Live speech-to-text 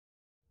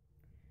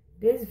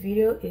This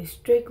video is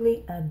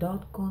strictly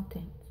adult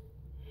content.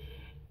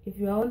 If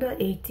you're under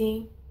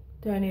 18,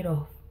 turn it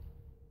off.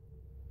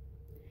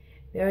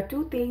 There are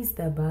two things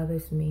that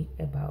bothers me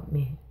about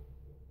men.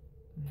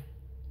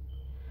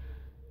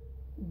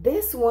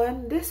 This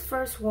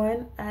first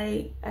one,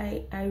 I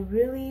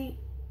really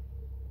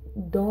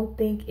don't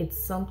think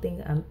it's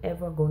something I'm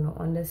ever gonna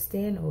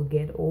understand or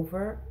get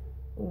over.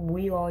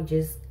 We all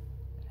just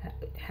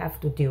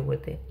have to deal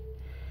with it.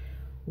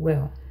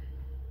 Well,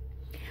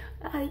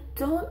 I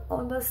don't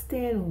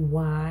understand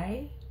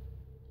why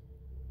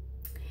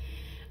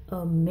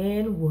a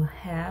man will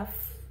have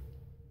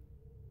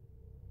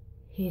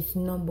his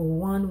number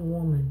one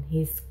woman,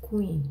 his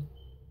queen,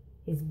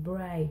 his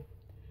bride,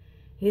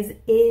 his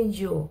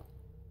angel,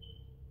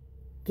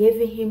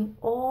 giving him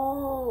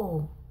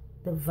all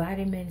the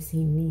vitamins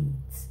he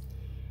needs.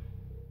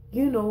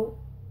 You know,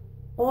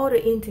 all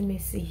the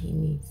intimacy he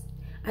needs.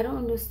 I don't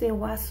understand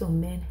why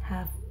some men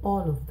have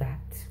all of that,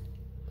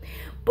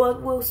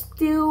 but will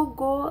still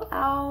go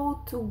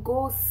out to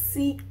go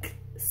seek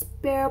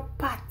spare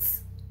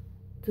parts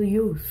to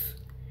use.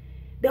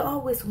 They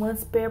always want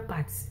spare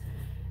parts.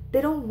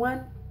 They don't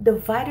want the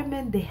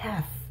vitamin they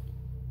have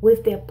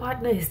with their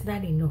partner is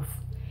not enough.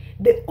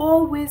 They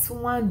always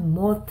want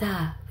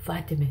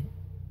multivitamin.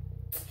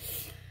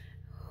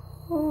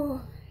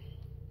 Oh,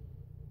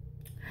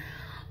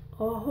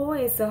 a hoe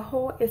is a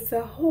hoe, it's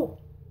a hoe.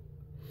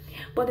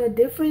 But the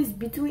difference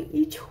between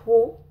each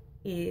hoe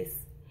is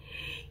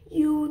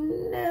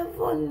you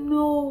never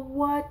know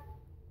what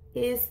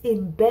is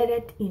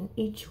embedded in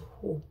each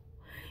hoe.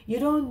 You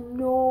don't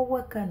know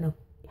what kind of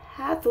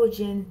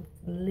pathogens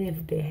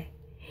live there.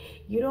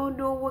 You don't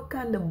know what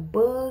kind of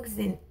bugs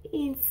and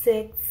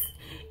insects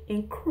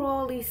and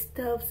crawly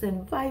stuffs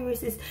and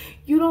viruses.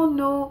 You don't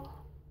know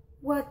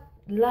what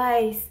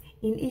lies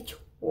in each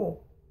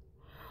hole.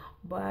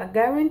 But I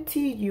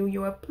guarantee you,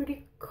 you are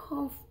pretty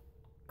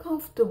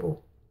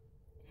comfortable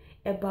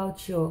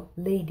about your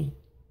lady,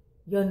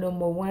 your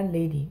number one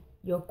lady,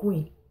 your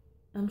queen.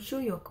 I'm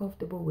sure you're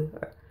comfortable with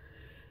her.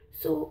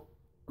 So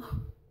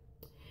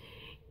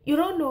you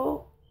don't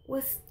know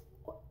what's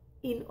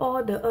in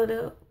all the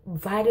other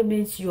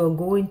vitamins you're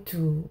going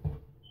to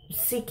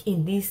seek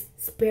in these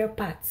spare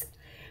parts,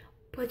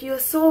 but you're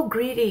so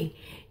greedy.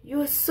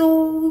 You're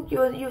so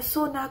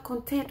not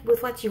content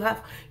with what you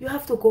have. You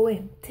have to go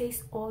and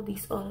taste all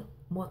these other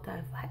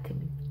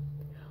multivitamins.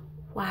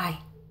 Why?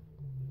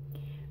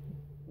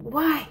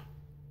 I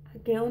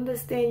can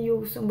understand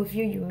you. Some of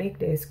you make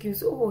the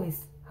excuse, oh,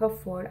 it's her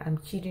fault, I'm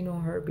cheating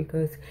on her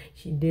because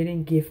she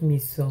didn't give me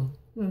some.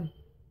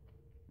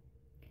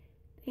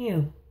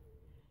 Damn,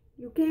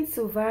 you can't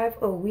survive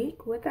a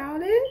week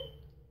without it?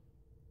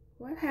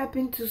 What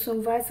happened to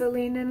some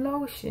Vaseline and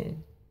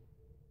lotion?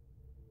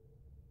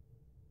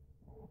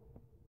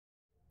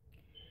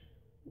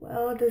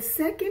 Well, the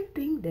second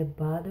thing that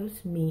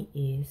bothers me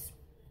is,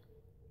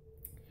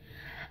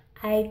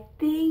 I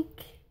think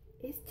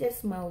it's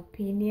just my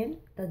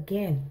opinion.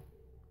 Again,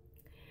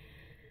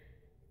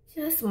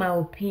 just my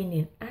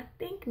opinion. I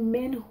think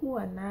men who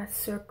are not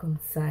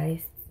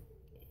circumcised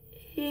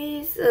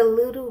is a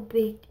little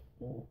bit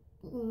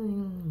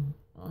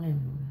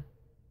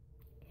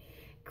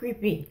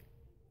creepy.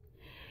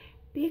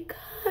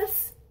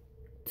 Because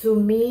to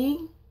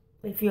me,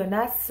 if you're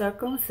not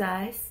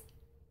circumcised,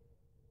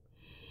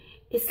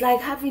 it's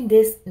like having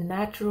this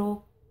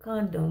natural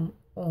condom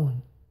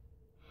on.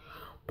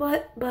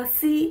 But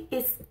see,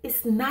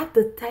 it's not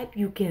the type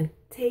you can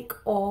take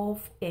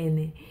off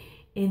and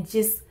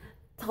just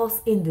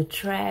toss in the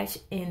trash,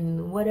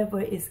 and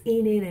whatever is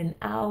in it and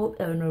out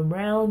and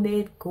around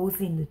it goes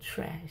in the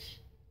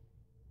trash.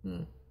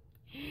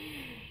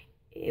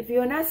 If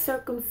you're not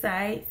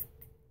circumcised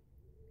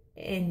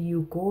and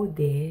you go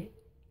there,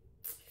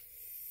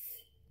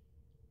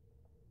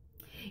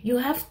 you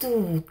have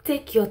to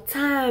take your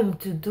time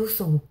to do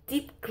some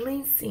deep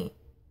cleansing.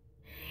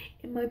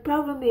 And my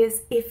problem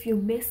is, if you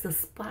miss a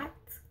spot,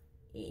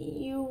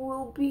 you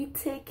will be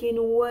taking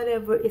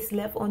whatever is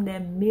left on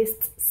that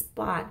missed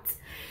spot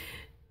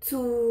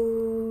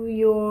to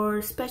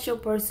your special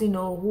person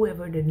or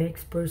whoever the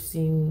next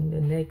person,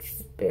 the next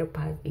spare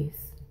part is.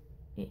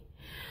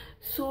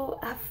 So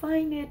I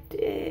find it,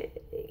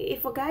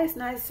 if a guy is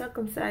not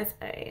circumcised,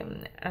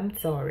 I'm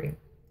sorry.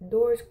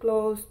 Doors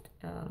closed.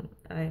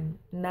 I'm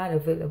not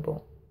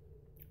available.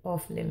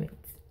 Off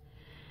limits.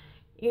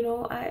 You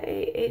know,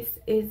 I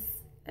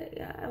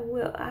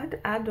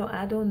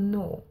don't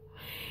know,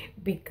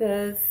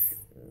 because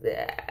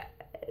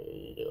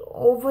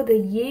over the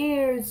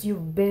years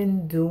you've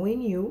been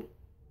doing you.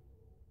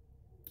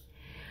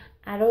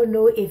 I don't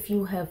know if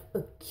you have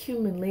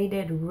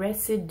accumulated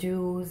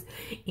residues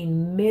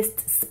in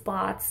missed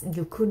spots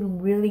you couldn't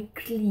really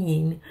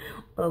clean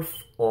of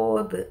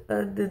all the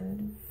other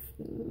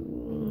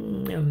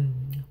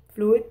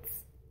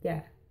fluids.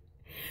 Yeah.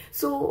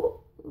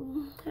 So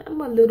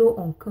I'm a little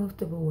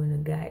uncomfortable when a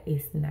guy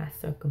is not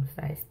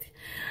circumcised.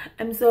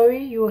 I'm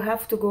sorry, you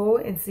have to go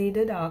and see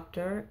the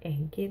doctor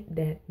and get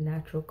that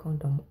natural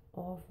condom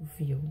off of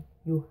you.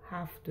 You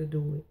have to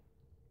do it.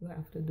 You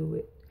have to do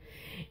it.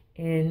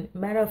 And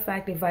matter of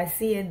fact, if I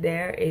see it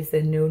there, it's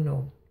a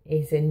no-no.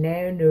 It's a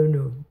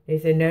no-no-no.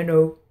 It's a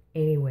no-no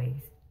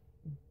anyways.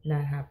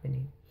 Not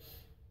happening.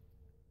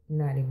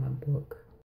 Not in my book.